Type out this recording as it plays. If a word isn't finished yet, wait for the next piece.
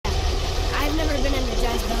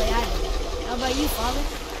about you, Father?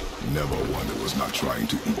 Never one that was not trying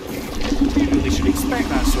to eat me. We really should expect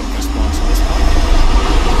that sort of response at this point.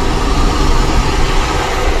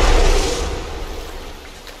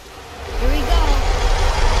 Here we go.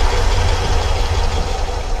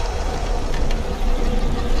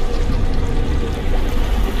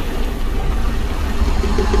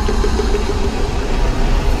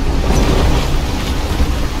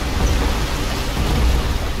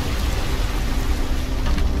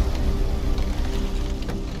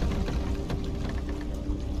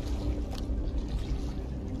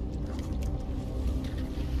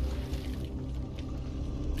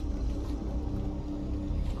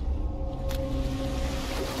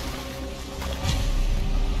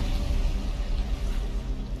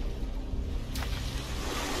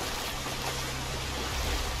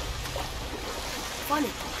 Funny.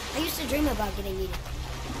 I used to dream about getting eaten.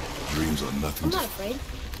 Dreams are nothing. I'm not afraid.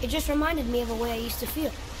 It just reminded me of a way I used to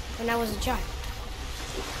feel when I was a child.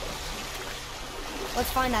 Let's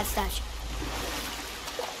find that statue.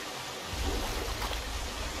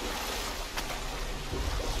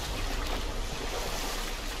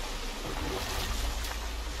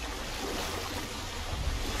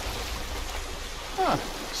 Ah,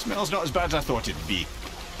 smells not as bad as I thought it'd be.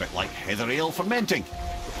 Bit like heather ale fermenting.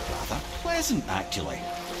 Rather pleasant, actually.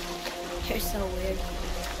 You're so weird.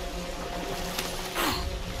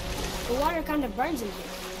 The water kind of burns in here.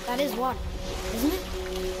 That is water, isn't it?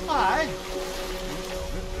 Aye.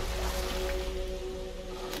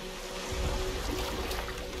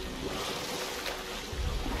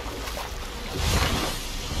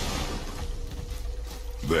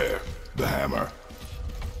 There, the hammer.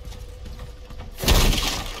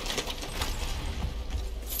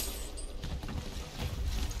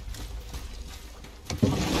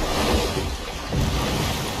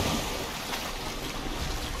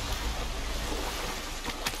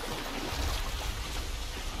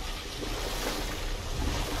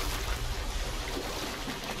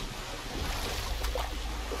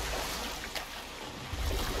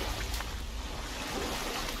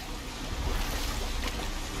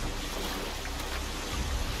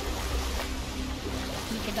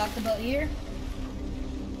 Talk about here.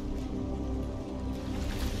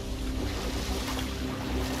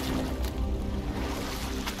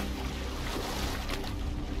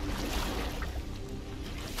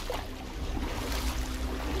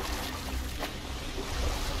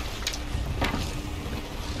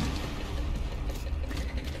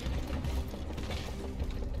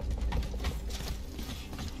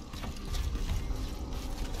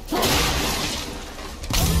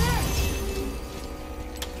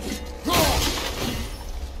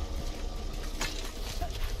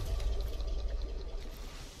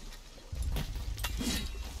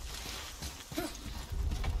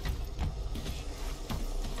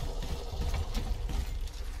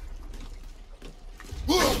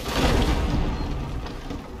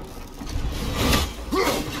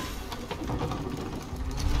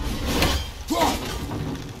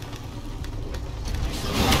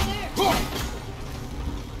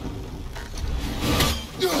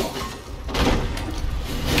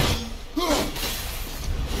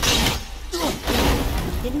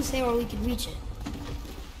 Didn't say where we could reach it.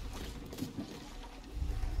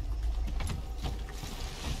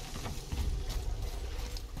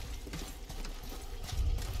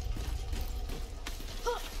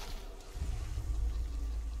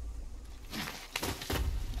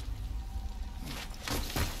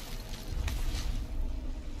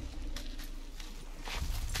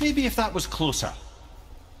 Maybe if that was closer.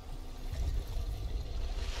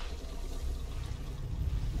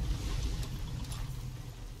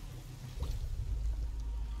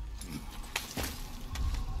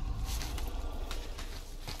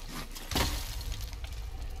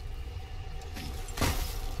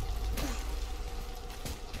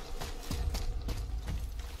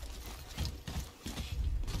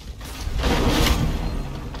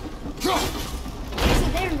 Place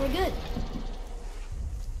it there and we're good.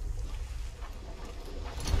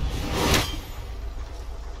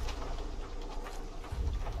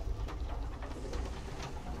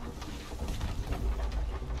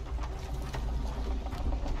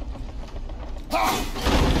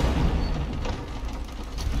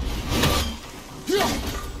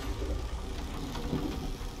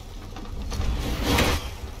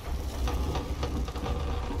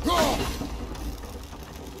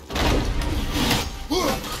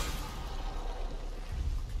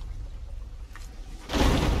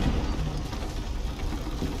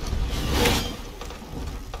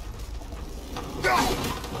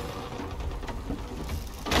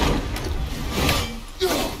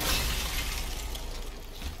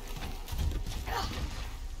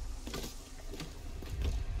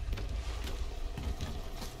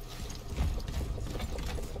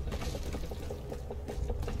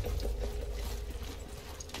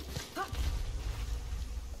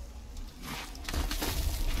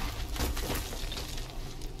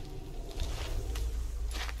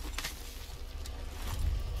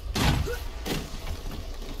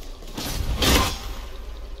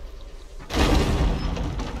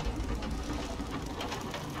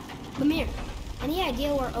 Mimir, any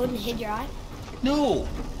idea where Odin hid your eye? No,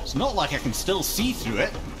 it's not like I can still see through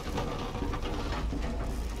it.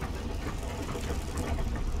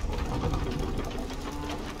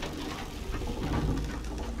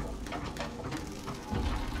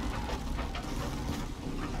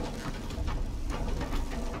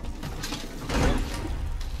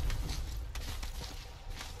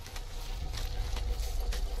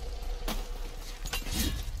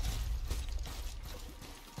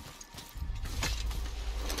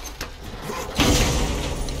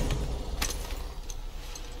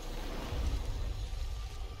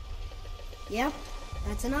 Yep,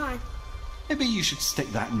 that's an eye. Maybe you should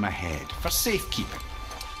stick that in my head for safekeeping.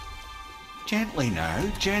 Gently now,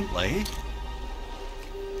 gently.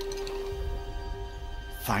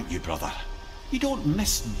 Thank you, brother. You don't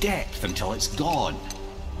miss depth until it's gone.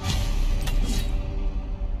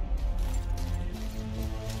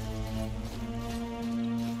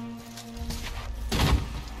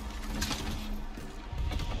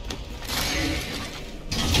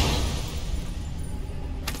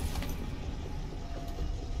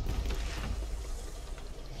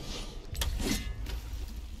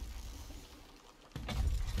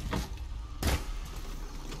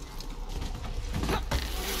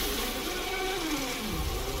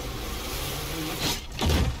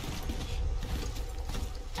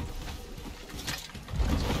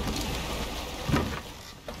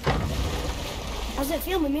 How's it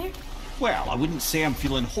feel, Mimir? Well, I wouldn't say I'm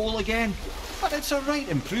feeling whole again, but it's a right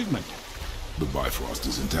improvement. The Bifrost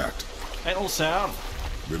is intact. It'll serve.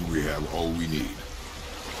 Then we have all we need.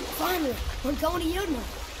 Finally, we're going to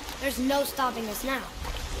Yudna. There's no stopping us now.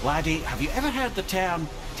 Laddie, have you ever heard the term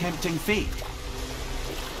tempting fate?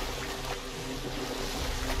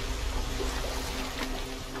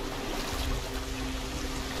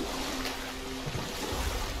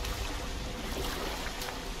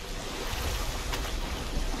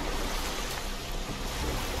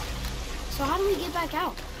 So how do we get back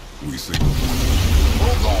out? We signal.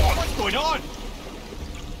 Hold on! What's going on?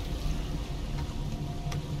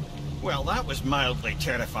 Well, that was mildly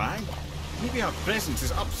terrifying. Maybe our presence is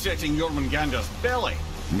upsetting Jormungandr's belly.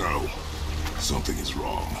 No. Something is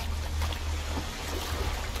wrong.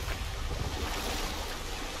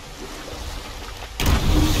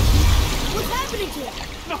 What's happening to it?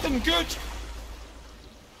 Nothing good!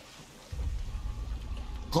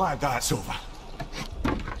 Glad that's over.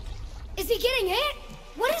 Is he getting hit?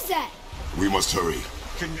 What is that? We must hurry.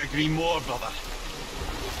 Couldn't agree more, brother.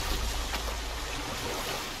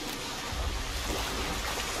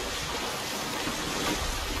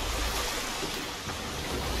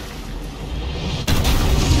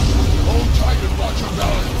 Hold tight and watch your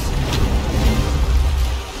balance.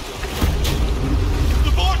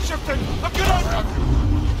 The board's shifting! I've got it!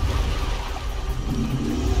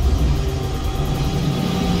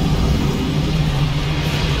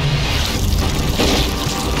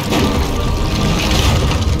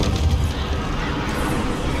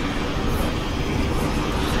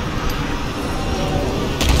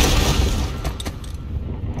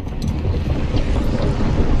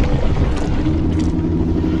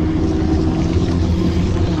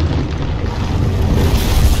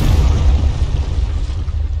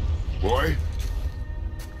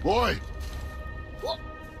 Boy!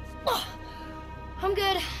 I'm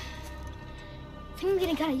good. I think I'm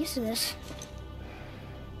getting kind of used to this.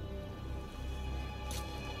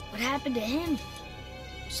 What happened to him?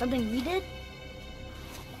 Something we did?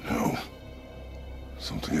 No.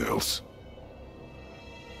 Something else.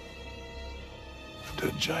 A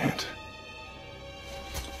dead giant.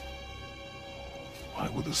 Why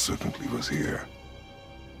would the serpent leave us here?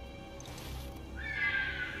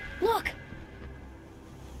 Look!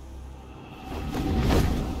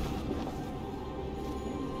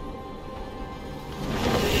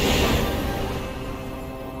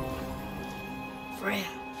 Freya.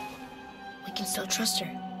 We can still trust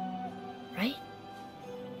her, right?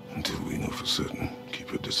 Until we know for certain, keep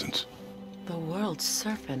her distance. The world's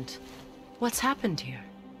serpent. What's happened here?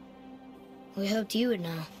 We hoped you would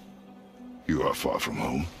know. You are far from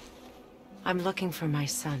home. I'm looking for my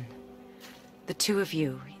son. The two of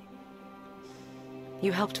you.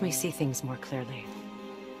 You helped me see things more clearly.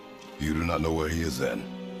 You do not know where he is then?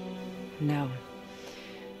 No.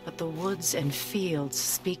 But the woods and fields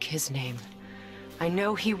speak his name. I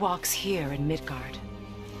know he walks here in Midgard.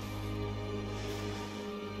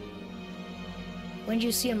 When did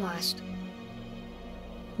you see him last?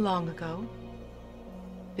 Long ago.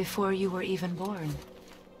 Before you were even born.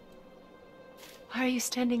 Why are you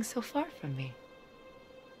standing so far from me?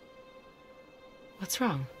 What's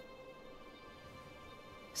wrong?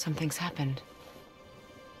 Something's happened.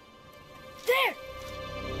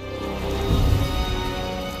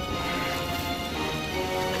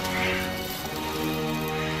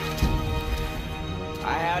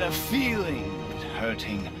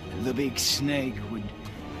 doubting the big snake would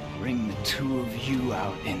bring the two of you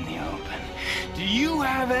out in the open. Do you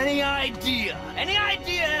have any idea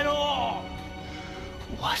at all,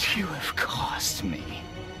 what you have cost me?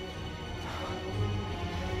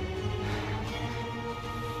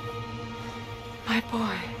 My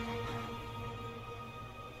boy.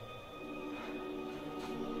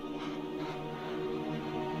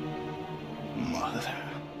 Mother.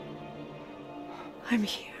 I'm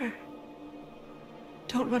here.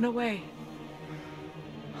 Don't run away.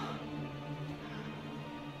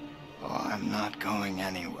 Oh, I'm not going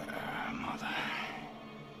anywhere, Mother.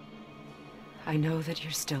 I know that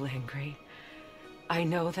you're still angry. I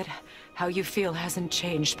know that how you feel hasn't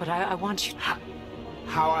changed, but I want you...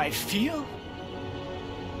 How I feel?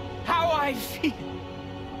 How I feel?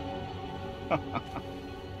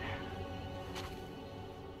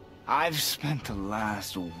 I've spent the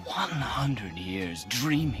last 100 years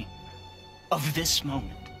dreaming of this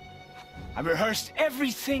moment. I rehearsed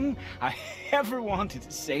everything I ever wanted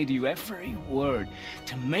to say to you, every word,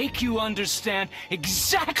 to make you understand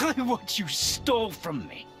exactly what you stole from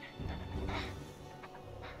me.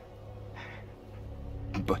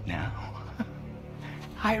 But now,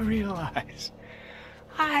 I realize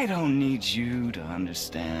I don't need you to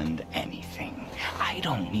understand anything. I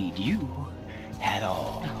don't need you at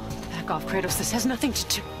all. No, back off, Kratos. This has nothing to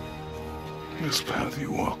do... This path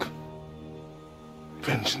you walk,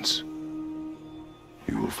 vengeance,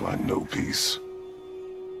 you will find no peace.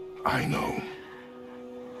 I know.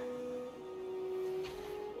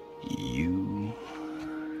 You...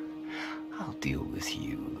 I'll deal with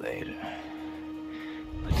you later.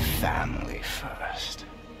 But family first.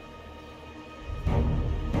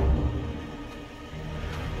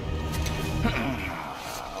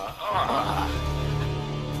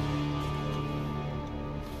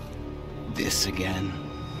 This again?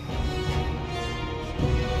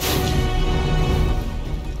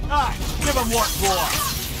 Aye, give him what for!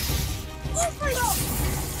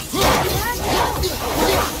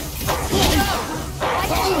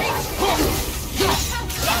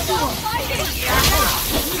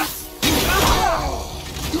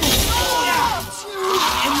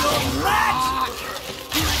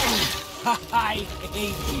 I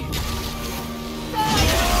hate you.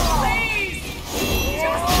 Please!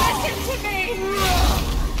 Just listen to me!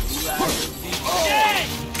 Dead!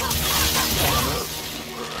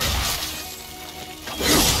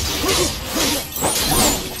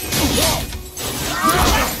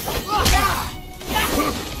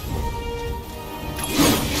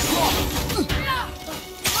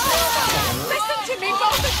 Listen to me,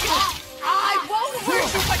 both of you! I won't hurt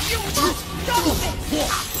you, but you must stop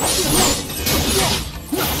this!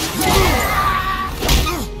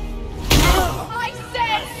 I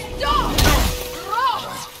said stop!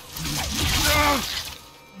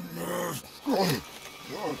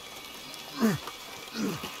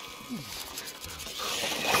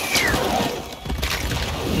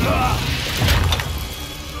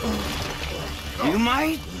 You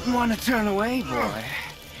might want to turn away, boy.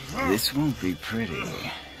 This won't be pretty.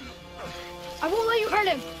 I won't let you hurt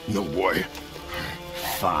him. No, boy.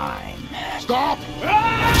 Fine. Stop!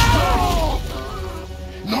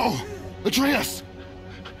 No! Atreus!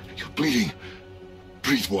 You're bleeding.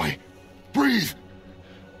 Breathe, boy. Breathe!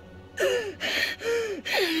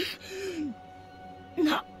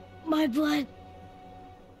 Not my blood.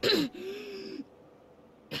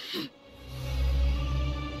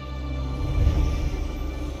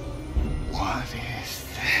 What is this?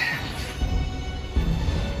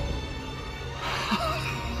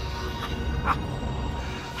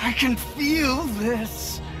 I can feel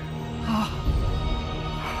this.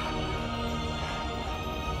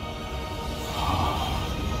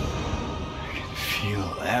 I can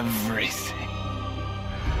feel everything.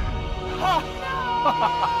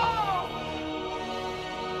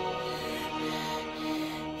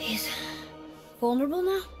 He's vulnerable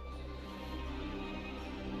now?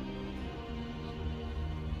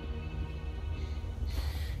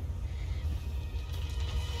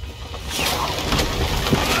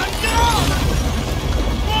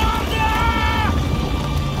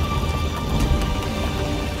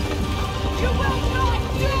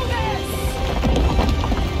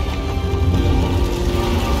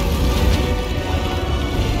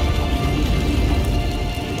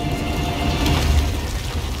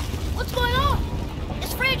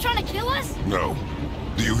 No.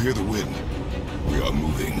 Do you hear the wind? We are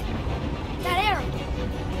moving. That arrow.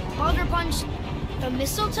 Baldur punched the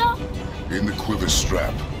mistletoe? In the quiver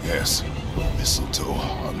strap, yes. Mistletoe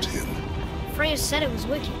harmed him. Freya said it was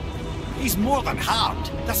wicked. He's more than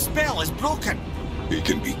harmed. The spell is broken. He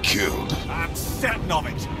can be killed. I'm certain of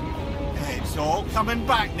it. It's all coming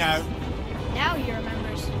back now. Now he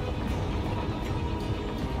remembers.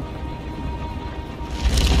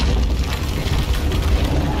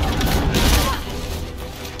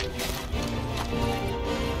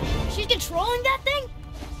 She's controlling that thing?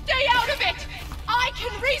 Stay out of it! I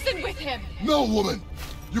can reason with him! No, woman!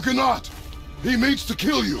 You cannot! He means to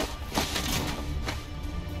kill you!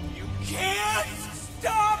 You can't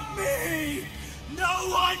stop me! No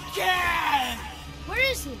one can!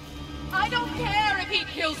 Where is he? I don't care if he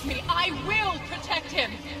kills me. I will protect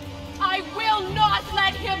him. I will not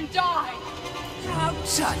let him die. How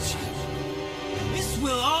touching. This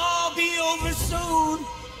will all be over soon.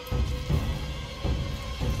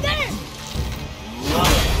 There!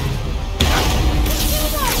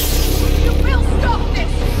 You will stop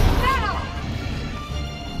this now!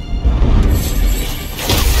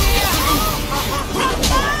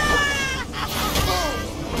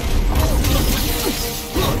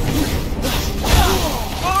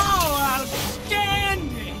 Oh,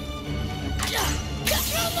 outstanding!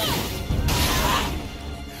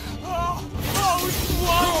 Oh, it's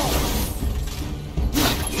wonderful!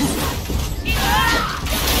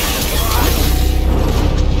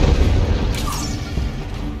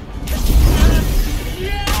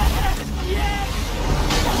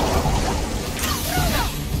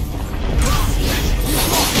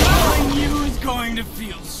 Knowing you is going to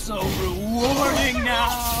feel so rewarding now.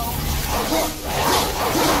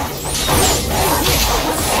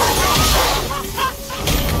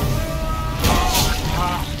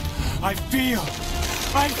 I feel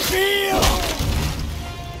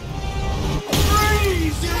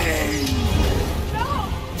freezing. No!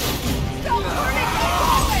 Stop hurting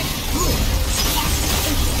me,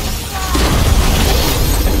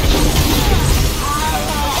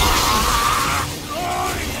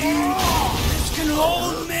 This can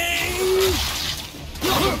hold me.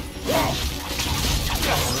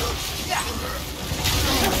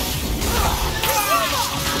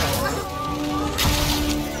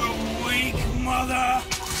 You weak mother.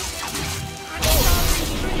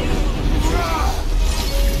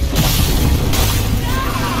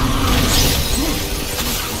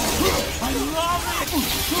 I love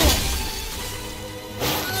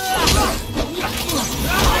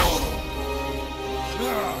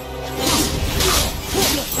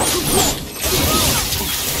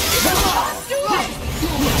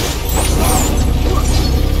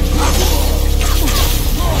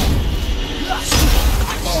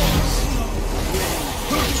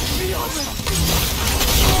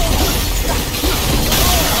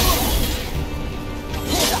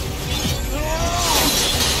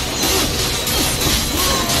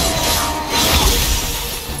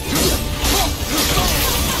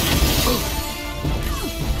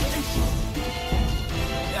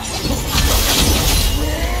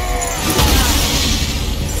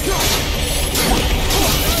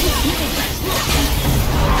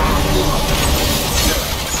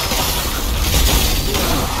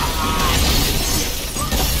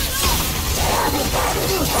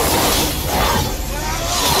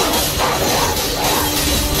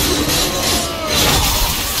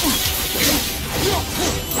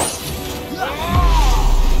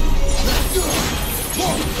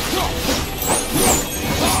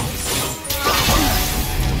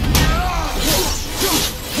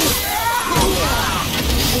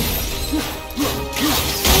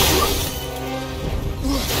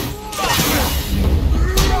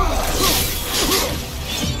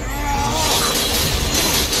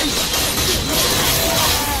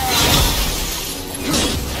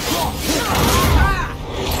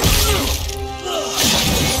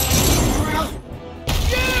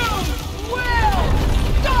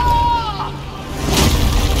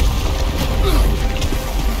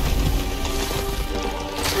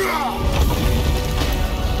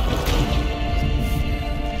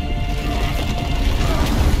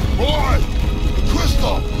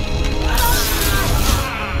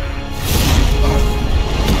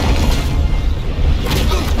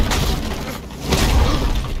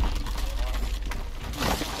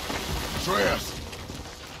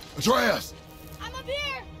Atreus! I'm up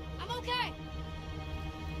here! I'm okay!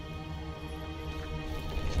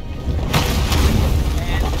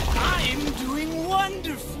 And I'm doing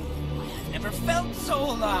wonderful. I've never felt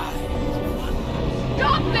so alive.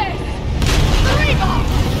 Stop this! Reba!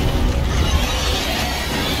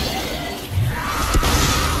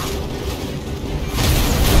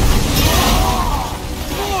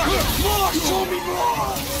 More! Show me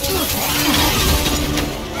more!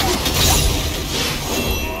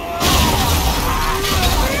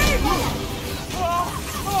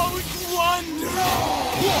 Oh, it's wonderful!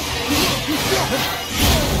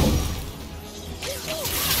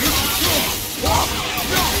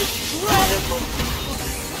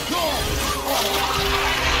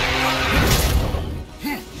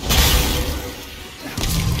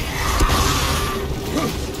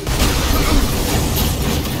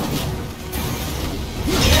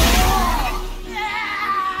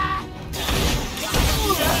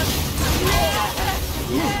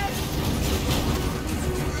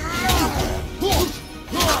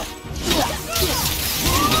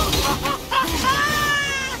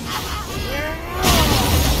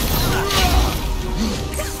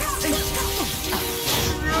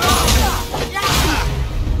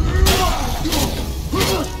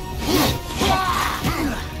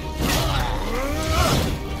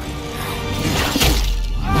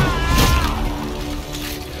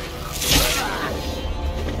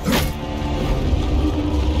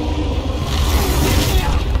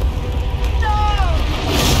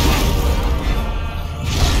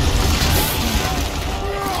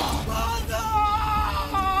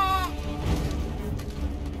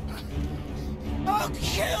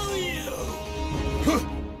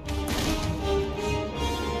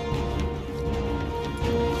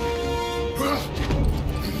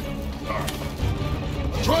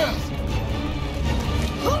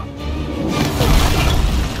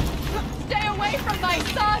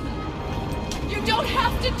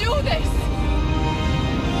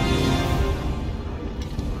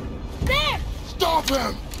 Stop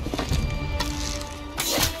him!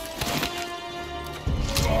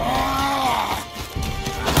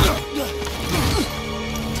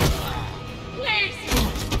 Please!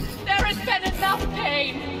 There has been enough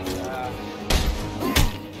pain!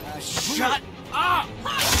 Shut up!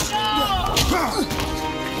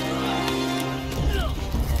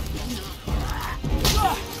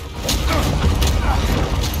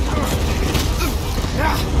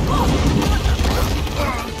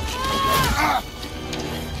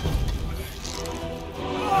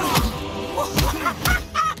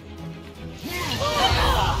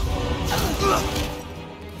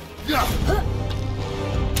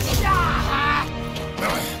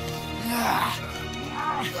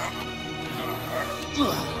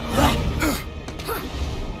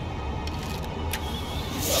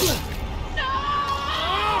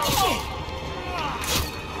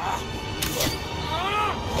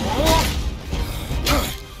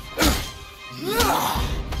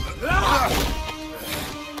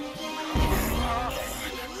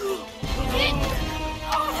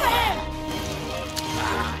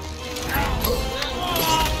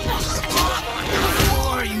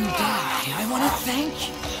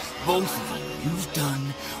 Both of you, you've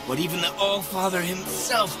done what even the All-Father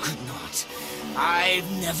himself could not. I've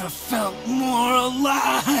never felt more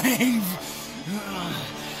alive!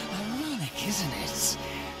 Ironic, isn't it?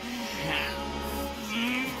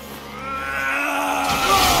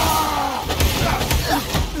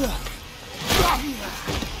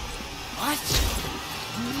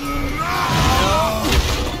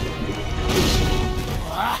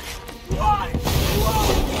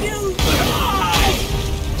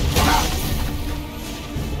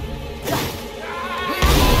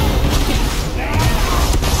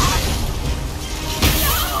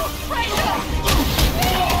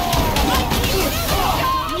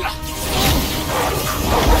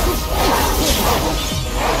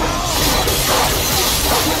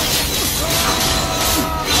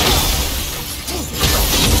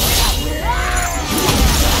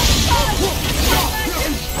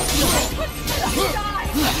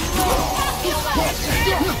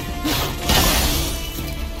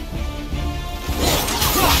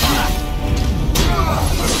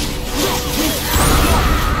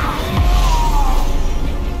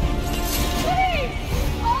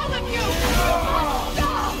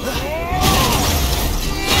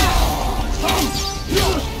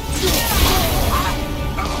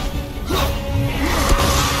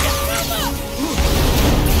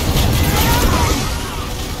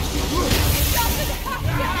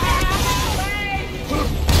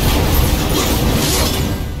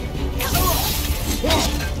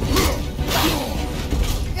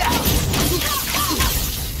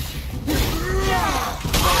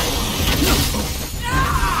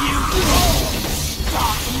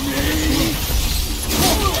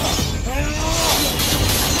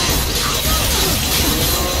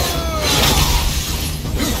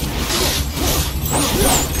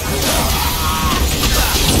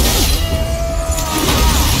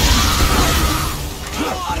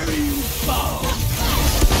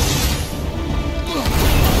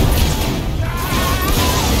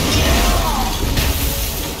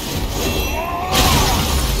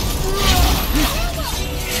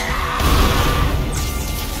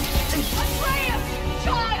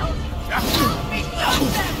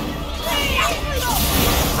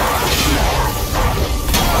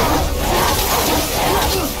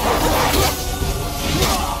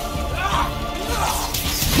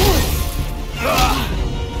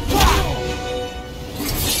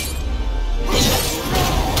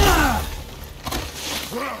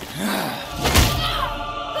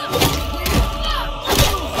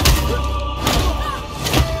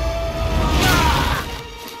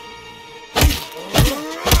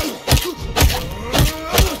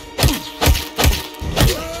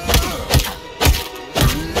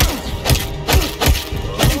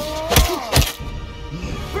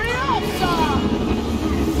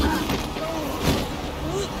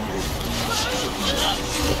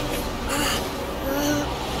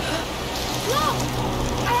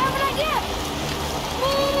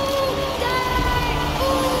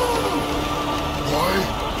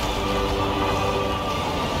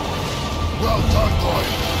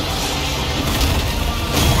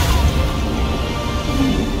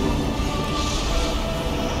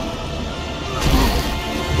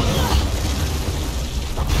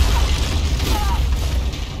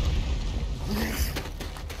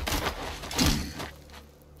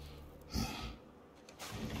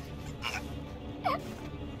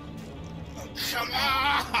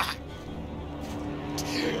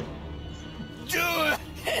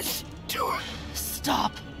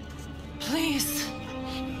 please.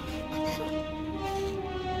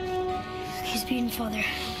 He's beaten, Father.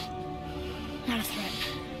 Not a threat.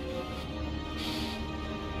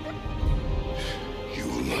 You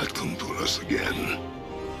will not come for us again.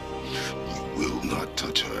 You will not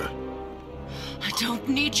touch her. I don't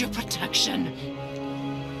need your protection.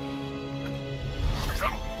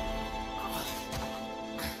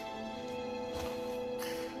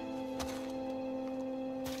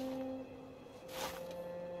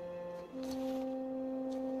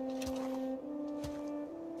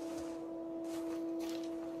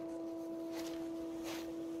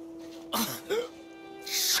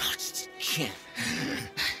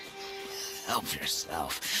 Help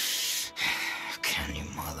yourself. Can you,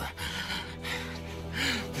 Mother?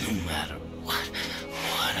 No matter what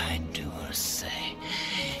I do or say,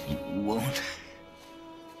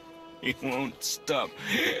 you won't stop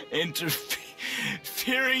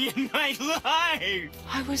interfering in my life.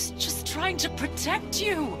 I was just trying to protect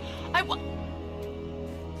you.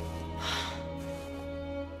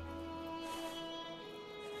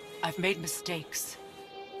 I've made mistakes.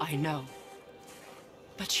 I know.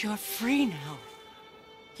 But you're free now.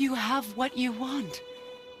 You have what you want.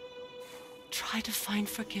 Try to find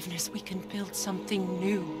forgiveness. We can build something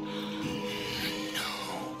new.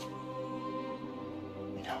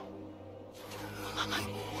 No.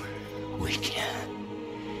 We can't.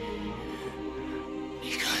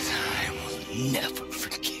 Because I will never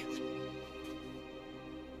forgive.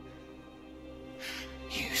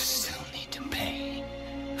 You still need to pay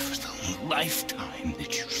for the lifetime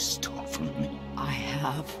that you stole from me. I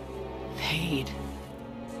have paid.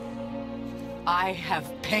 I have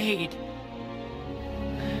paid.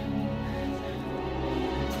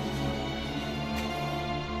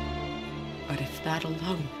 But if that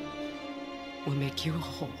alone will make you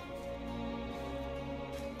whole,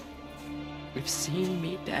 if seeing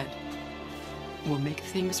me dead will make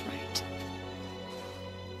things right,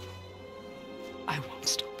 I won't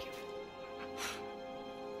stop you.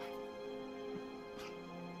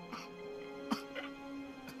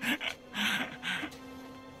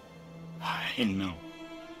 I know.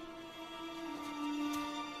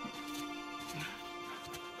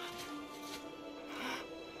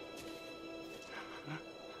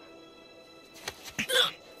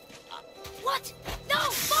 What? No,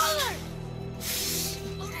 Father!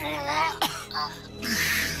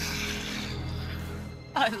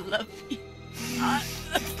 I love you.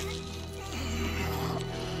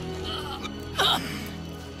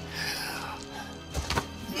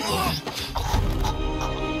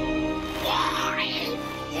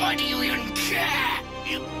 Why do you even care?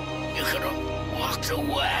 You could have walked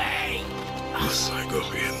away. The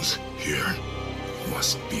Cygorians here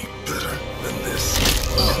must be better than this.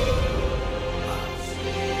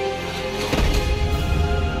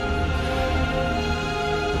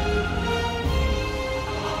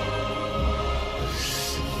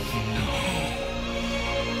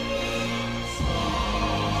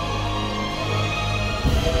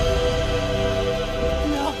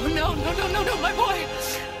 No, my boy!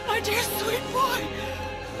 My dear sweet boy!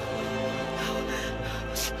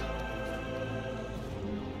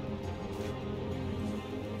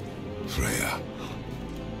 Freya.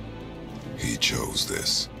 He chose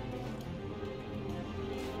this.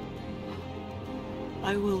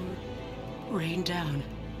 I will rain down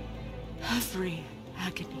every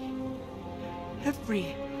agony,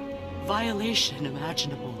 every violation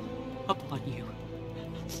imaginable upon you.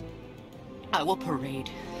 I will parade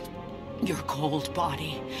your cold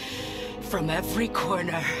body from every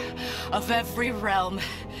corner of every realm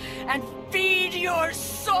and feed your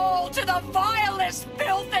soul to the vilest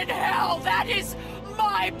filth in hell. That is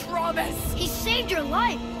my promise. He saved your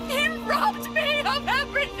life. He robbed me of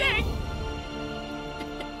everything.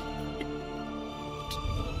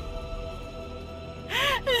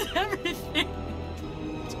 Everything.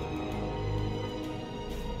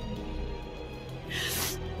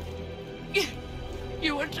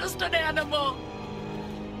 You were just an animal.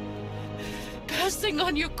 Passing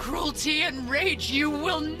on your cruelty and rage, you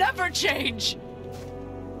will never change.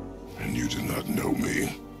 And you do not know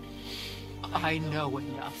me. I know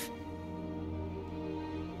enough.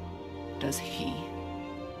 Does he?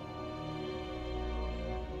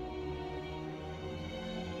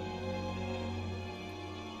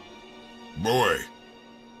 Boy.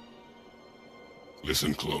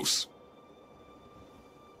 Listen close.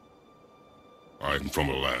 I'm from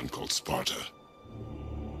a land called Sparta.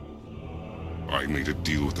 I made a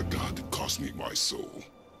deal with a god that cost me my soul.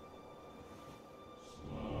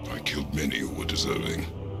 I killed many who were deserving.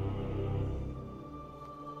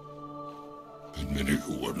 But many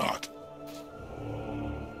who were not.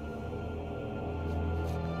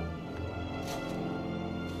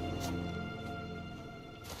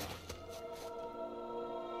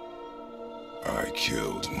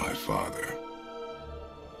 killed my father.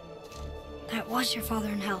 That was your father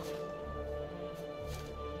in hell.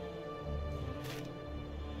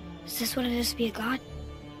 Is this what it is to be a god?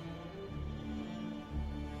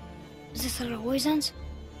 Is this how it always ends?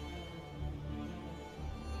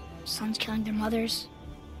 Sons killing their mothers?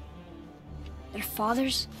 Their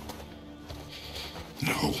fathers?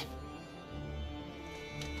 No.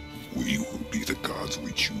 We will be the gods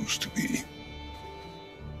we choose to be.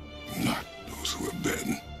 Not those who have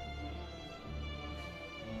been.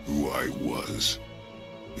 Who I was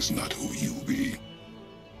is not who you'll be.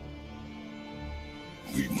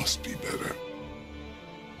 We must be better.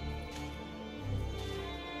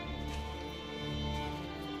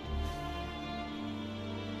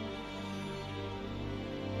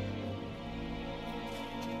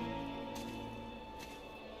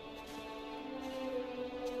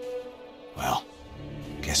 Well,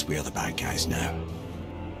 guess we're the bad guys now.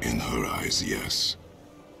 In her eyes, yes.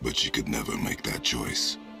 But she could never make that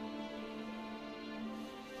choice.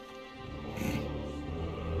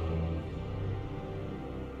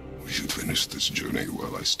 We should finish this journey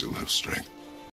while I still have strength.